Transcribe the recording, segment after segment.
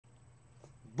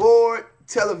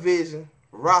television,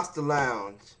 Rasta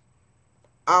Lounge.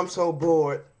 I'm so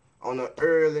bored on an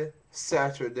early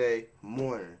Saturday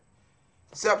morning.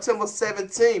 September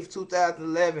 17th,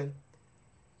 2011.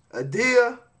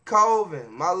 Adia Colvin,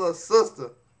 my little sister,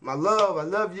 my love, I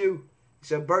love you.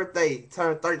 It's your birthday, you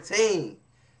turned 13.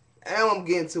 And I'm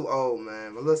getting too old,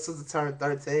 man. My little sister turned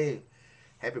 13.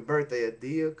 Happy birthday,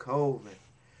 Adia Colvin.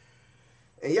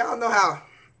 And y'all know how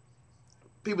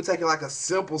people taking like a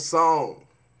simple song,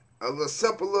 a little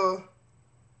simple little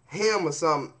hymn or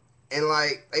something, and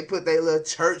like they put their little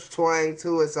church twang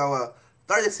to it. So a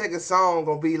 30-second song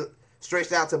gonna be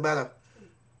stretched out to about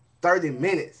 30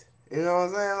 minutes. You know what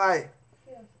I'm saying? Like,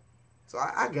 so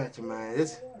I got you, man.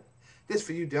 This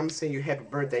for you. I'm gonna sing you happy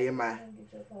birthday in my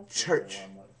church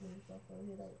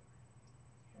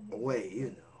way.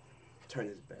 You know, turn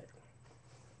this back.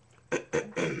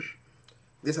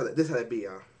 this how that be,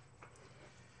 y'all.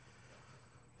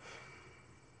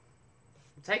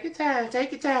 Take your time.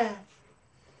 Take your time.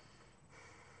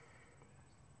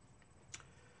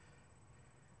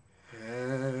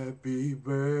 Happy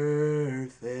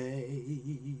birthday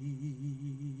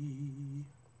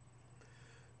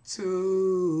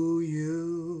to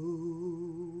you.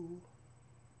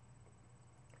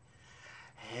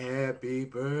 Happy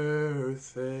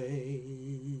birthday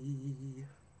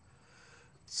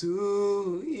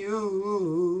to you.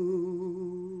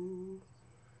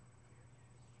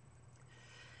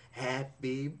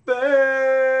 Happy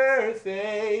birthday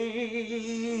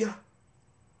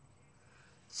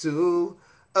to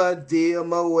Adia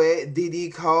Moet, Didi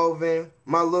Colvin,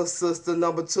 my little sister,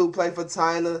 number 2, play for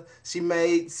Tina. She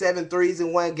made 7 threes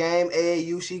in one game.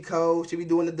 AAU, she cold. She be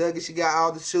doing the Dougie. She got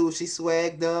all the shoes. She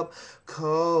swagged up.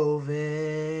 Colvin.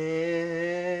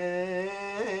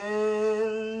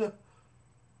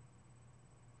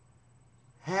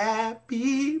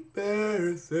 Happy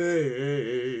birthday.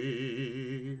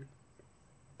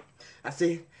 I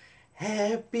say,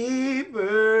 happy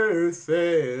birthday.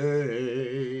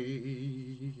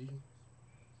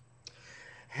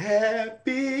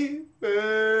 Happy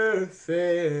birthday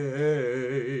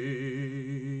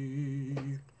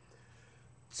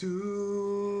to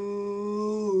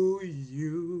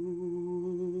you.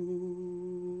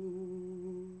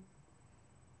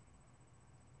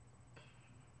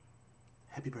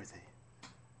 Happy birthday.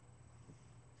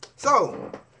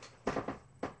 So,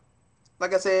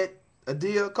 like I said,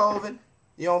 Adia Colvin,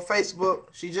 you're on Facebook.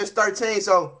 She's just 13,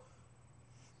 so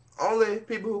only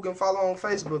people who can follow on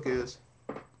Facebook is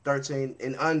 13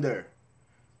 and under.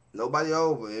 Nobody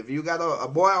over. If you got a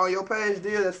boy on your page,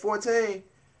 dear, that's 14,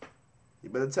 you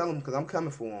better tell him because I'm coming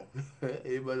for him.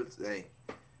 You better say,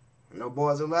 no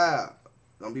boys allowed.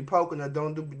 Don't be poking or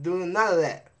don't do doing none of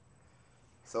that.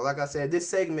 So like I said, this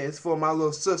segment is for my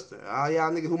little sister. All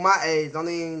y'all niggas who my age, don't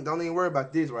even worry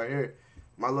about this right here.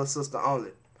 My little sister only.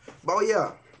 But oh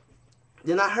yeah.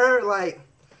 Then I heard like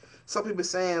some people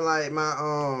saying like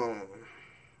my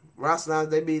Rasta Lounge,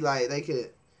 they be like they could,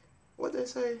 what they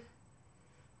say?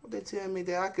 What they tell me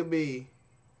that I could be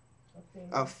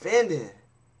offending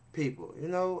people, you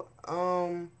know?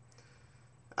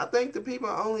 I think the people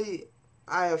only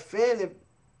I offend if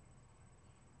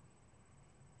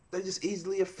they just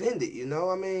easily offended, you know?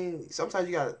 I mean, sometimes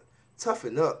you gotta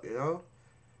toughen up, you know?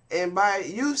 And by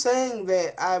you saying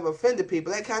that I've offended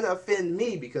people, that kind of offend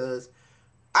me because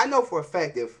I know for a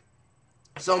fact if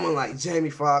someone like Jamie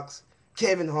Foxx,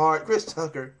 Kevin Hart, Chris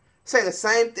Tucker say the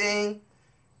same thing,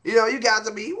 you know, you got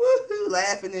to be woohoo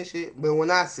laughing and shit. But when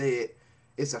I say it,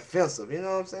 it's offensive. You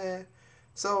know what I'm saying?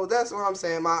 So that's what I'm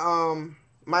saying.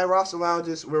 My Rasta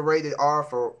Lounges were rated R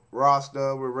for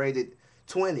Rasta. We're rated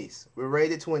 20s. We're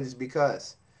rated 20s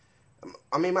because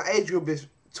I mean my age group is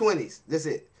 20s. That's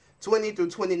it. 20 through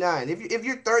 29. If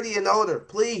you're 30 and older,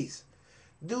 please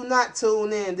do not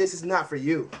tune in. This is not for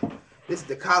you. This is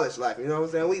the college life. You know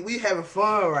what I'm saying? We having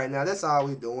fun right now. That's all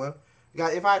we doing.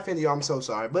 God, if I offended you, I'm so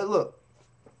sorry. But look,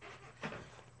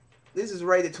 this is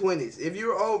rated 20s. If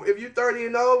you're 30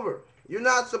 and over, you're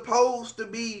not supposed to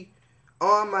be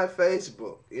on my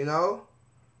Facebook. You know,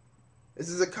 this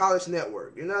is a college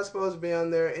network. You're not supposed to be on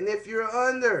there. And if you're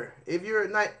under, if you're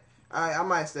not, I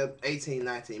might step 18,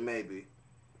 19 maybe.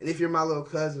 And if you're my little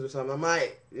cousin or something, I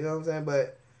might. You know what I'm saying?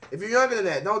 But if you're younger than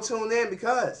that, don't tune in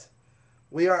because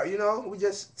we are, you know, we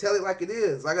just tell it like it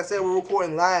is. Like I said, we're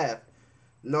recording live.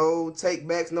 No take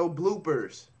backs, no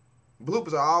bloopers.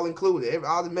 Bloopers are all included.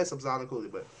 All the mess ups are all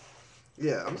included. But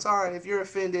yeah, I'm sorry if you're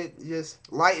offended.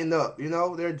 Just lighten up. You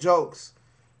know, they're jokes.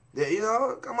 You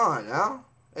know, come on now.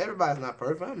 Everybody's not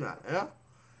perfect. I'm not. You know?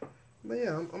 But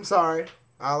yeah, I'm sorry.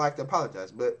 I like to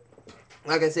apologize. But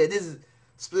like I said, this is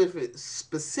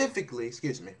specifically,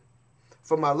 excuse me,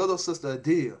 for my little sister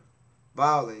Adia.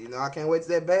 Balling. You know, I can't wait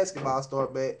till that basketball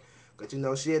start back. Because, you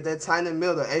know, she at that tiny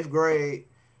middle, 8th grade.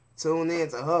 Tune in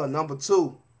to her, number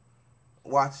 2.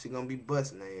 Watch, she gonna be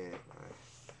busting that ass. Right.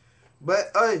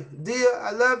 But, hey, Dia,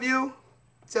 I love you.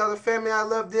 Tell the family I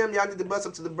love them. Y'all need to bust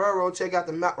up to the borough. Check out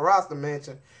the Rasta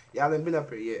Mansion. Y'all ain't been up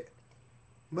here yet.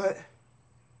 But,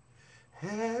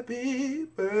 happy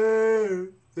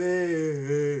birthday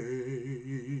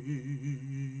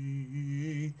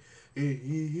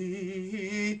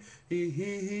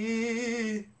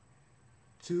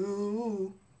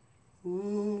to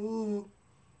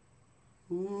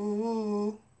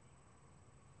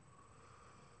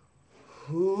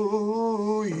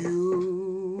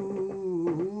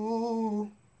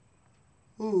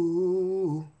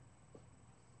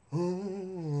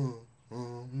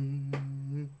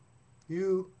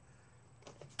you.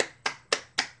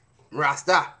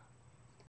 Rasta.